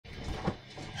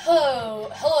Hello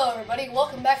everybody,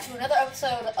 welcome back to another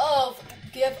episode of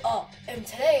Give Up. And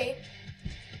today,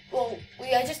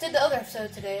 I just did the other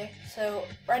episode today, so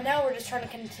right now we're just trying to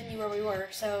continue where we were,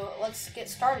 so let's get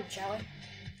started, shall we?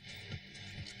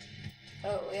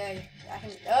 Oh yay,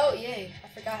 yay, I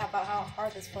forgot about how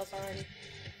hard this was already.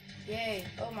 Yay,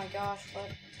 oh my gosh,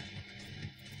 what?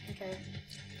 Okay.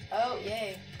 Oh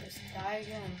yay, just die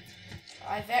again.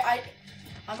 I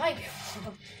might give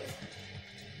up.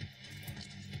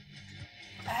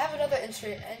 I have another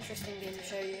interesting game to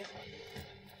show you.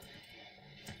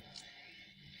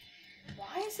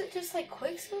 Why is it just like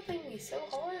quickscoping me so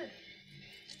hard?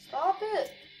 Stop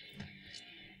it!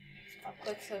 Stop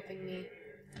quickscoping me.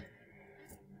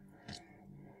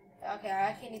 Okay,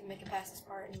 I can't even make it past this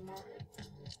part anymore.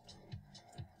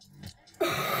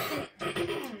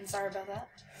 Sorry about that.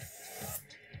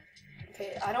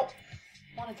 Okay, I don't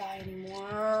want to die anymore.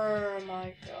 Oh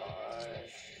my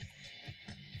gosh.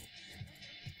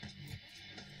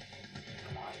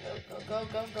 Go!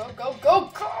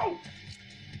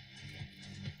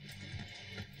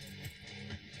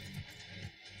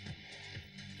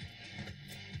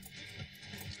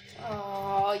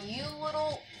 Oh, you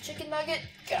little chicken nugget.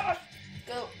 Gosh.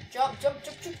 Go. Jump. Okay,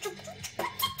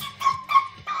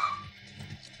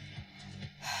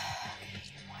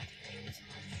 why do you hate me so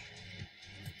much?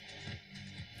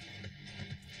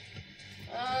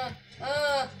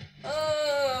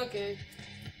 Okay.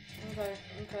 Okay,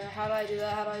 how do I do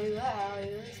that? How do I do that? How do I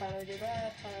do this? How do I do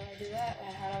that? How do I do that?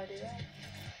 How do I do that?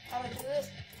 How do I do this?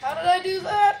 How did I do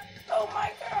that? Oh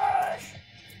my gosh!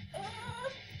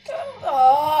 Oh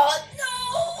no!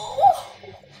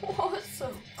 Oh, it's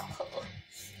so close.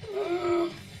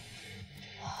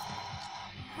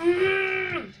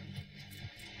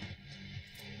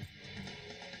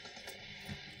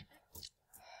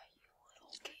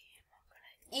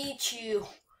 Eat you.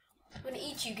 I'm gonna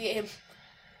eat you, game.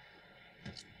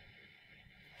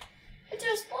 It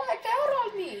just blacked out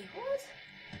on me. What?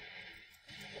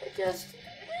 It just.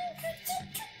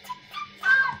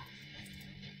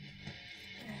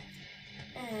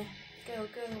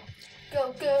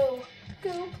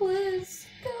 Go, please.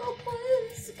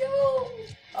 Go.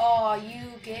 Oh,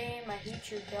 you game. I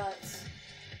hate your guts.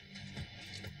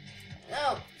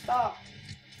 No, stop.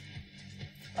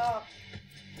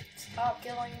 Stop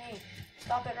killing me.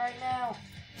 Stop it right now.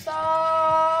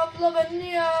 Stop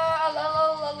Lavinia.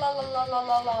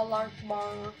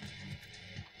 Larkbar.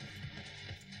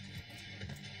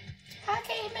 I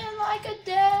came in like a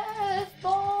death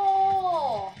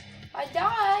ball. I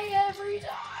die every time.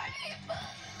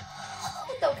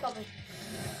 Don't kill me.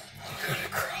 I'm gonna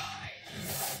cry.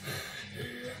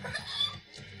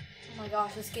 Oh my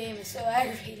gosh, this game is so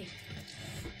aggravating.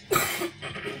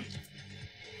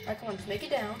 Alright, come on, just make it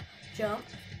down. Jump.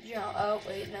 Oh,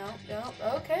 wait, no. Jump.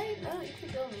 Okay, no, you can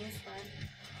kill me, it's fine.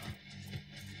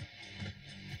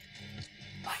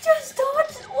 I just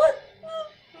dodged. What?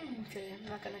 Okay, I'm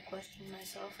not gonna question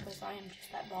myself because I am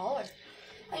just that baller.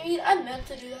 I mean, I meant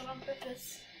to do that on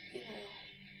purpose. You know,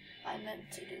 I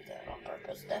meant to do that on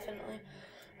purpose, definitely.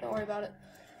 Don't worry about it.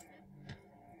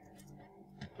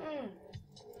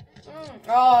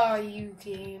 Oh, you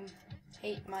game.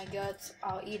 Hate my guts.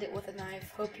 I'll eat it with a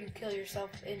knife. Hope you kill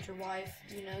yourself and your wife.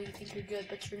 You know, you think you're good,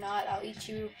 but you're not. I'll eat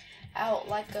you out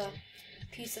like a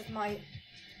piece of my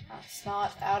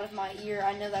snot out of my ear.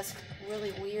 I know that's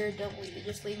really weird.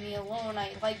 Just leave me alone.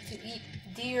 I like to eat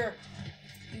deer.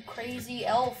 You crazy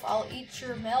elf. I'll eat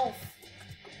your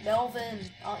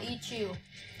Melvin, I'll eat you.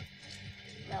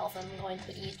 Melvin, I'm going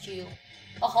to eat you.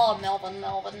 Aha, Melvin.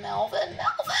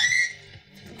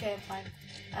 Okay, I'm fine.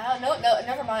 No,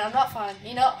 never mind. I'm not fine.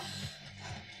 You know.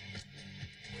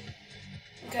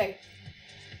 Okay.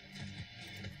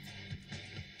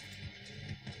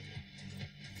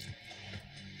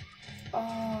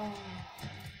 Oh,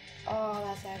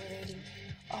 that's aggravating.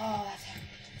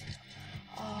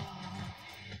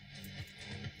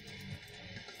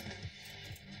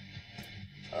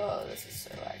 Oh, this is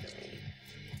so aggravating.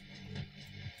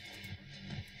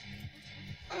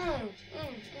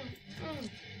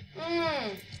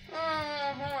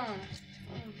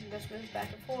 Just move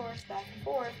back and forth.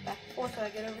 When I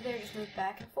get over there, just move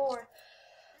back and forth.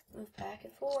 Back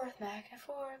and forth.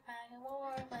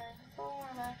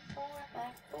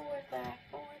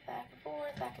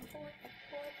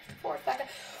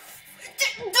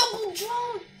 Double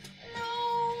jump! No,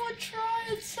 I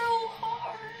tried so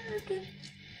hard.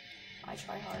 I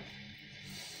try hard.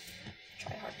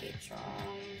 Try hard, game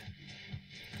strong.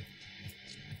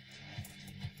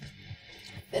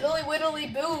 Fiddly widdly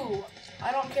boo!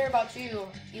 I don't care about you.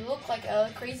 You look like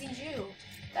a crazy Jew.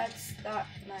 That's not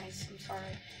nice. I'm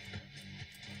sorry.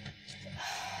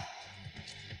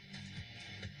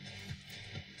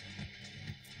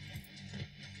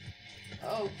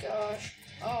 Oh gosh.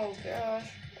 Oh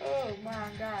gosh. Oh my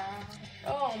god.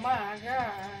 Oh my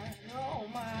god. Oh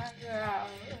my god.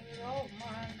 Oh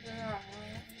my god.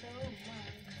 Oh my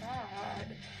god.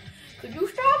 Could you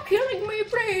stop killing me,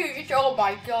 please? Oh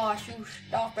my gosh, you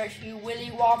stop it, you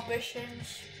willy wompish and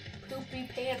poopy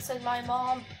pants and my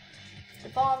mom.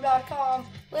 TheBomb.com.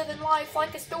 Living life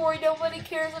like a story. Nobody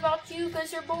cares about you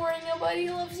because you're boring. Nobody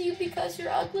loves you because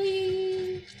you're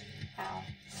ugly. Ow.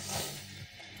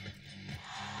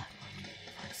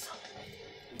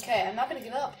 Okay, I'm not gonna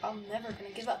give up. I'm never gonna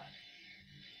give up.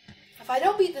 If I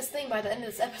don't beat this thing by the end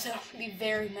of this episode, I'm gonna be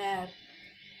very mad.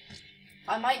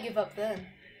 I might give up then.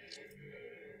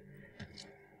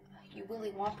 You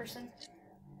Willy Womperson.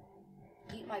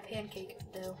 Eat my pancake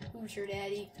dough. Who's your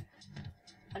daddy?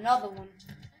 Another one.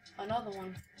 Another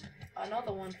one.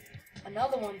 Another one.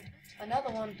 Another one. Another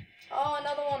one. Oh,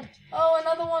 another one. Oh,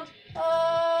 another one.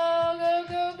 Oh, go,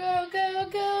 go, go, go,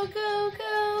 go, go,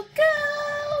 go,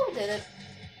 go. Did it.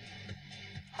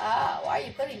 Ah, why are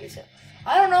you putting yourself?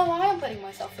 I don't know why I'm putting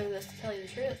myself through this, to tell you the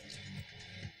truth.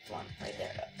 Come on, right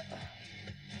there.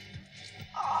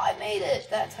 Oh, I made it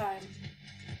that time.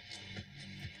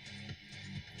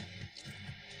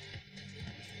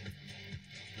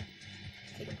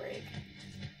 Take a break.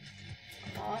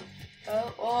 Come on.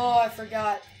 Oh, I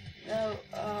forgot. No,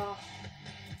 oh.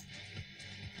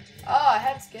 Oh, I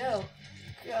had to go.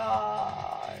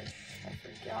 Gosh, I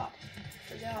forgot.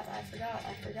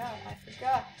 I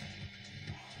forgot.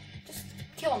 Just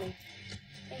kill me.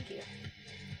 Thank you.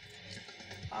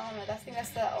 I don't know, I think that's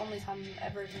the only time I'm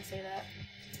ever gonna say that.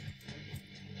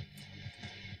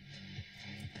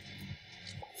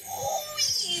 Oh,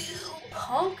 you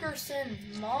punkerson!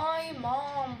 My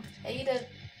mom ate a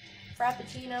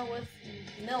Frappuccino with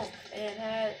milk and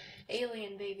had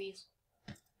alien babies.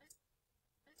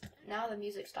 Now the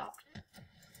music stopped.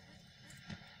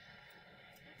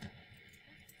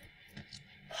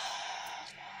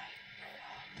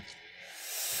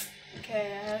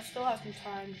 Okay, I still have some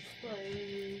time to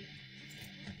play.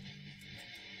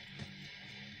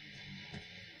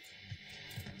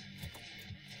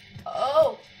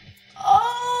 Oh!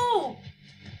 Oh!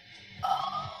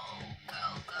 Oh! Go,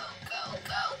 go, go,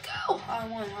 go, go! I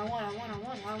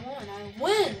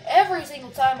win! Every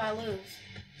single time I lose.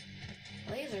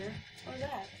 Laser? What is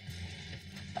that?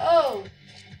 Oh!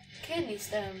 Kidney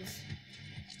stones.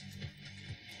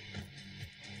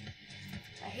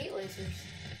 I hate lasers.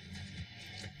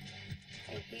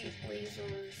 I hate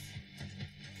lasers.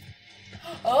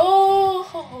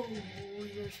 Oh!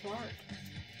 You're smart.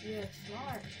 You're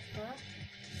smart, huh?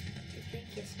 You think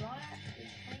you're smart? You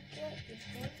think it? You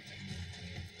think?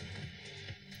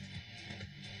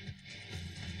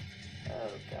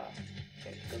 Oh god.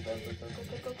 Okay, go.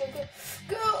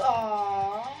 Go!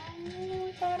 Aww,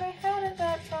 I thought I had it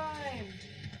that time.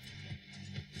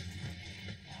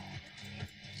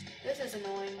 This is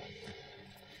annoying.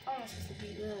 How am I supposed to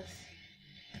beat this?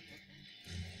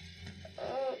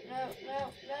 Oh, no!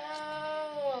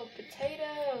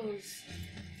 Potatoes!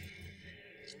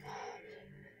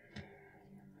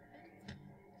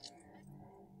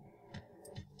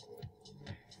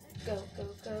 Go!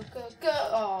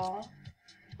 Aww.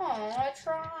 Aww, I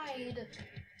tried.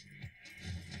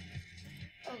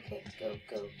 Okay, go,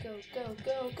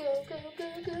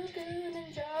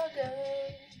 Ninjago.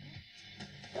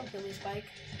 Don't kill me, Spike.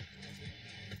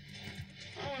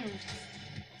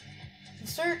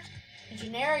 Insert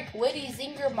generic witty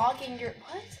zinger mocking your...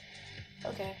 What?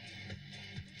 Okay.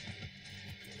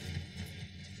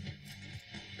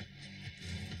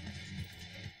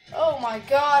 Oh my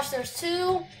gosh, there's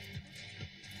two?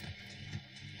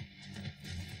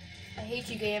 I hate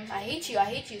you, game. I hate you.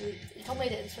 You told me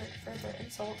to insert further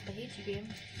insult. I hate you,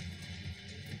 game.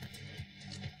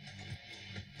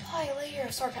 Why layer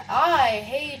of sarcasm? I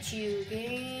hate you,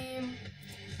 game.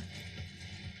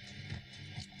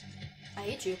 I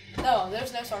hate you. No,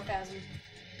 there's no sarcasm.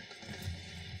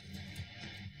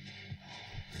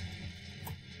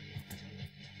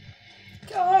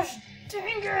 Gosh,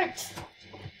 dang it!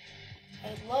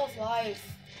 I love life.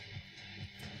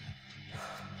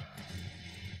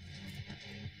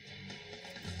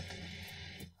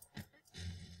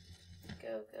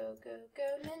 Go,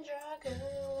 Ninjago.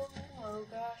 Oh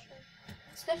gosh.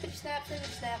 Snippity snap,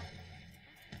 snippity snap.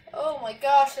 Oh my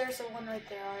gosh, there's the one right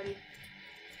there already.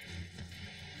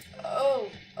 Oh,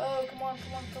 come on,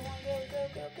 go,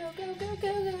 Ninjago.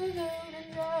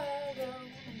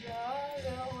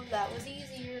 That was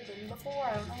easier than before,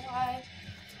 I don't know why.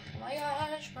 Oh my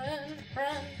gosh, run,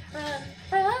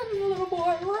 little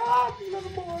boy, run,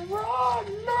 little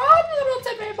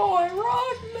Timmy boy,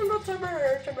 run, little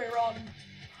Timmy, run.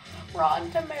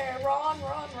 Run to me! Run,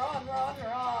 run, run, run,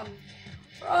 run!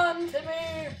 Run to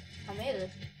me! I made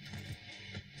it.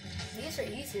 These are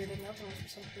easier than the other ones for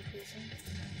some reason.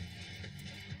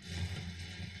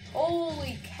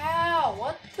 Holy cow!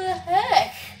 What the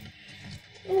heck?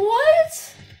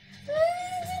 What?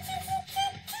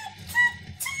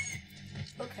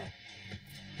 Okay.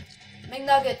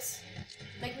 McNuggets.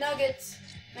 McNuggets.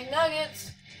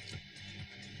 McNuggets.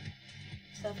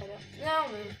 Stuff I don't. Now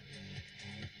move.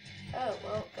 Oh,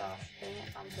 well, gosh. Dang it.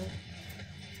 I'm dead.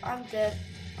 I'm dead.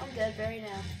 I'm dead very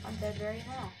now. I'm dead very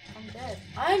now. I'm dead.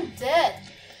 I'm dead!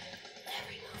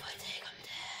 Every move I take, I'm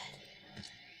dead.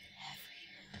 Every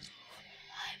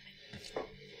move,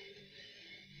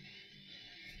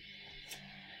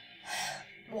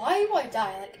 I'm... Why do I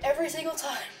die, like, every single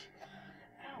time?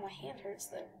 Ow, my hand hurts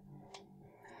there.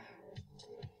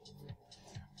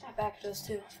 My back does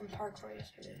too, from parkour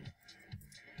yesterday.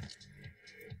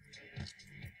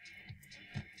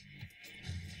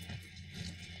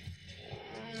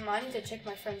 I need to check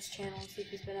my friend's channel and see if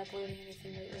he's been uploading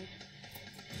anything lately.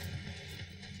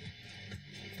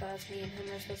 Because me and him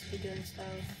are supposed to be doing stuff.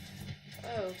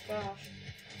 Oh gosh.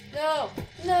 No!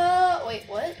 No! Wait,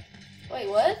 what? Wait,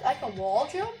 what? I can wall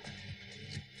jump?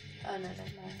 Oh no,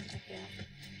 never mind. I can't.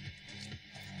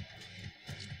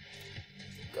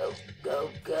 Go, go,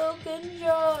 go,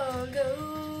 Ninja!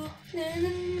 Go!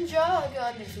 Ninja! Go!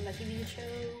 I'm missing my TV show.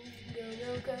 Go,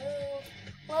 go, go!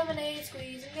 Lemonade,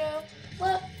 squeeze and go.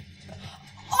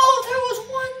 Oh, there was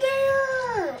one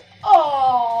there!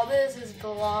 Oh, this is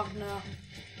Bologna.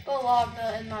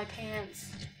 Bologna in my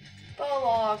pants.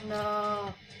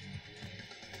 Bologna.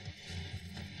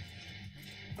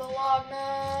 Bologna.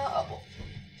 Oh.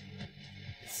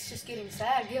 It's just getting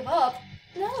sad. Give up.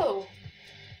 No.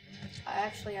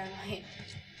 I might.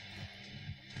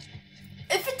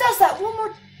 If it does that one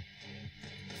more...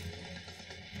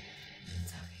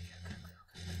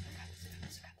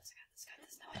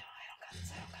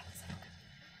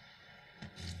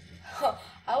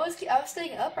 I was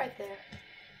staying up right there.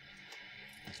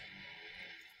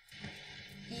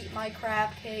 Eat my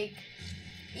crab cake.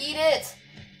 Eat it!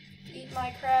 Eat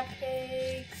my crab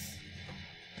cakes.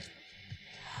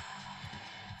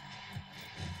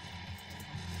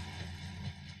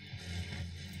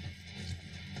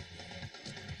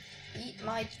 Eat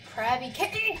my crabby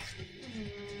cake!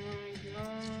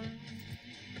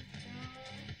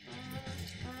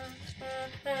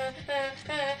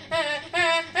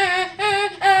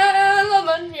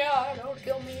 Don't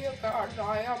kill me, because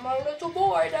I am a little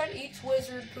boy that eats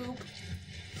wizard poop.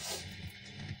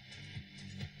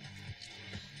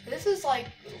 This is like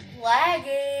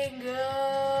lagging.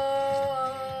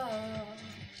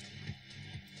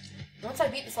 Once I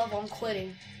beat this level, I'm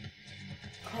quitting.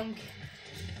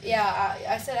 Yeah,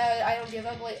 I said I don't give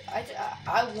up. Like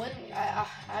I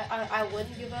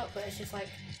wouldn't give up, but it's just like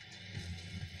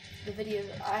the videos.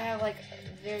 I have like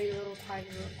very little time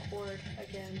to record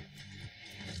again.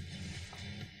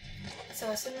 So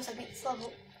as soon as I beat this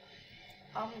level,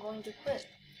 I'm going to quit.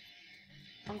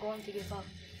 I'm going to give up.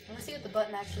 Let's see what the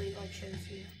button actually like shows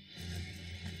you.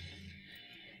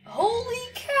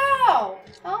 Holy cow!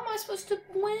 How am I supposed to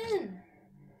win?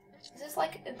 Is this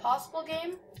like an impossible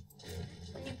game?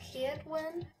 When you can't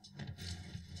win?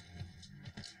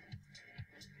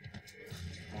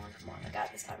 Come on, I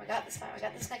got this time, I got this time, I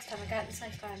got this next time, I got this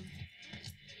next time.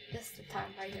 This is the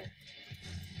time right here.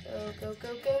 Go, go,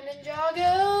 go, go,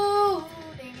 Ninjago!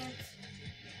 Dang it.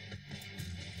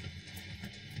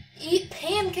 Eat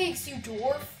pancakes, you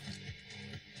dwarf!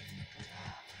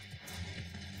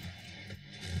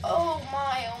 Oh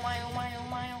my, oh my, oh my, oh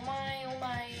my, oh my, oh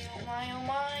my, oh my, oh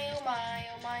my, oh my,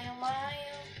 oh my, oh my.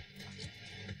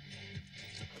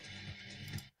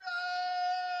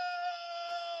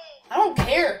 I don't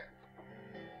care.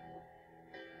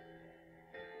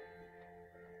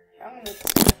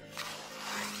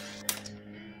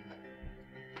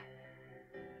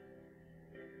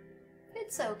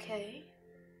 It's okay.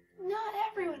 Not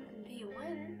everyone can be a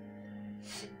winner.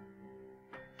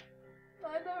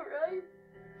 I'm alright.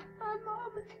 My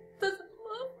mom doesn't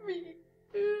love me.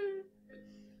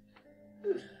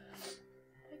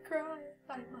 I cry.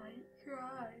 I might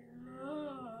cry.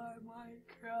 Oh, I might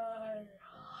cry.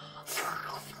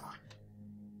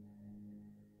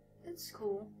 It's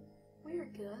cool. We're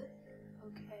good.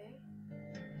 Okay.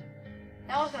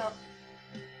 Now look up.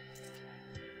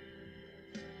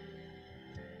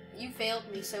 You failed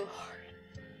me so hard.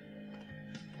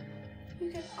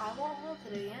 I won't hold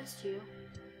it against you.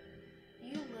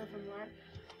 You live and learn.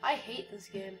 I hate this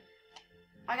game.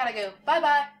 I gotta go.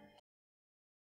 Bye-bye.